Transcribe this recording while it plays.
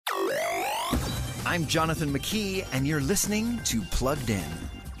I'm Jonathan McKee, and you're listening to Plugged In.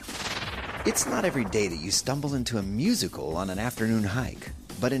 It's not every day that you stumble into a musical on an afternoon hike.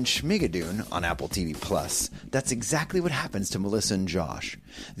 But in Schmigadoon on Apple TV Plus, that's exactly what happens to Melissa and Josh.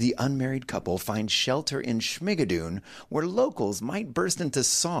 The unmarried couple find shelter in Schmigadoon, where locals might burst into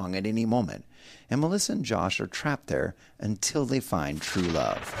song at any moment. And Melissa and Josh are trapped there until they find true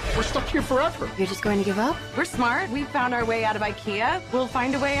love. We're stuck here forever. You're just going to give up? We're smart. We found our way out of IKEA. We'll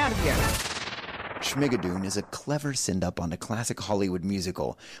find a way out of here. Schmigadoon is a clever send-up on a classic Hollywood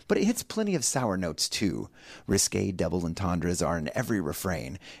musical, but it hits plenty of sour notes too. Risque double entendres are in every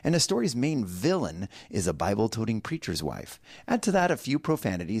refrain, and the story's main villain is a Bible-toting preacher's wife. Add to that a few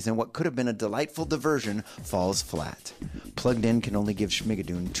profanities, and what could have been a delightful diversion falls flat. Plugged In can only give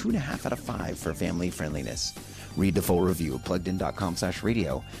Schmigadoon 2.5 out of 5 for family friendliness. Read the full review at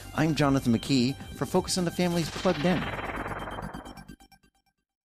pluggedin.com/radio. I'm Jonathan McKee for Focus on the Family's Plugged In.